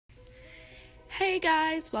Hey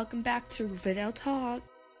guys, welcome back to Riverdale Talk.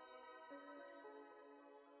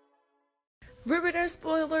 Riverdale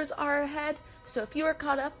spoilers are ahead, so if you are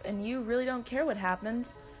caught up and you really don't care what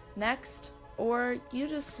happens next, or you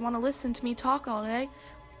just want to listen to me talk all day,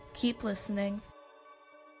 keep listening.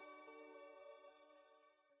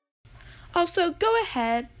 Also, go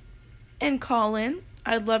ahead and call in.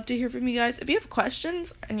 I'd love to hear from you guys. If you have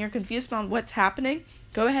questions and you're confused about what's happening,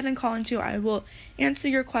 go ahead and call in too. I will answer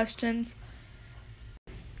your questions.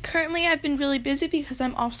 Currently, I've been really busy because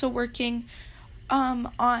I'm also working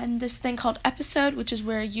on this thing called Episode, which is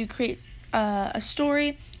where you create a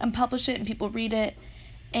story and publish it and people read it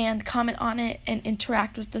and comment on it and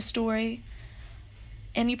interact with the story.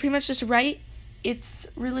 And you pretty much just write. It's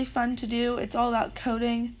really fun to do. It's all about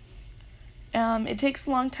coding. It takes a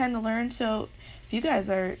long time to learn, so if you guys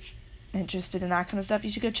are interested in that kind of stuff, you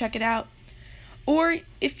should go check it out. Or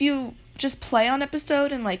if you just play on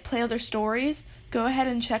Episode and play other stories, go ahead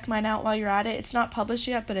and check mine out while you're at it. It's not published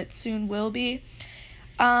yet, but it soon will be.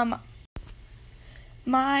 My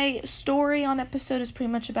story on Episode is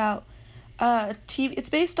pretty much about TV. It's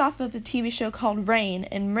based off of a TV show called Reign,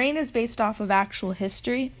 and Reign is based off of actual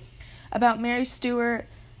history about Mary Stuart,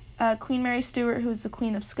 Queen Mary Stuart, who was the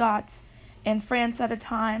Queen of Scots and France at a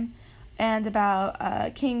time, and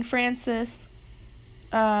about King Francis,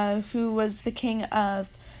 who was the King of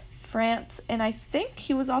France, and I think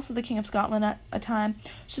he was also the King of Scotland at a time.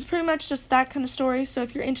 So it's pretty much just that kind of story. So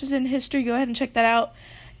if you're interested in history, go ahead and check that out.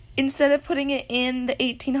 Instead of putting it in the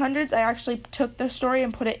 1800s, I actually took the story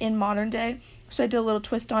and put it in modern day. So I did a little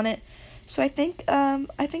twist on it. So I think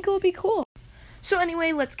it will be cool. So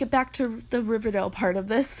anyway, let's get back to the Riverdale part of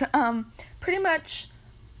this. Pretty much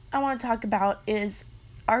I want to talk about is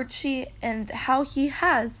Archie and how he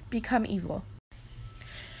has become evil.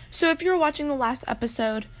 So if you're watching the last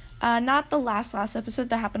episode, not the last episode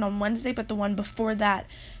that happened on Wednesday, but the one before that,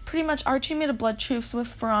 pretty much Archie made a blood truce with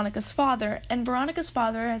Veronica's father, and Veronica's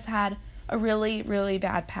father has had a really, really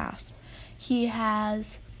bad past. He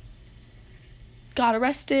has got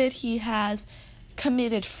arrested, he has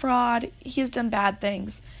committed fraud, he has done bad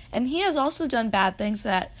things, and he has also done bad things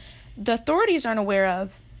that the authorities aren't aware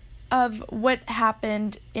of what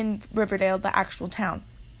happened in Riverdale, the actual town.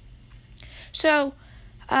 So,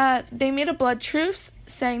 they made a blood truce,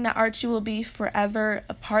 saying that Archie will be forever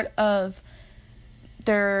a part of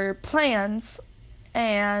their plans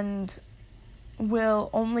and will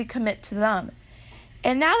only commit to them.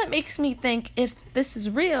 And now that makes me think if this is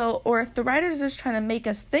real, or if the writers are just trying to make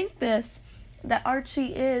us think this, that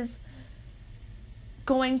Archie is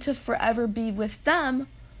going to forever be with them,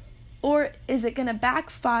 or is it going to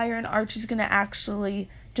backfire and Archie's going to actually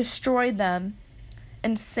destroy them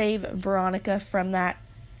and save Veronica from that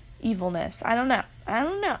evilness? I don't know.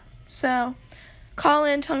 So, call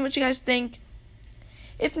in, tell me what you guys think.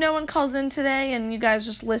 If no one calls in today and you guys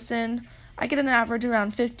just listen, I get an average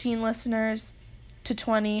around 15 listeners to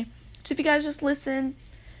 20. So if you guys just listen,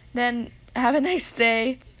 then have a nice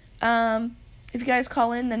day. If you guys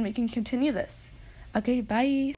call in, then we can continue this. Okay, bye.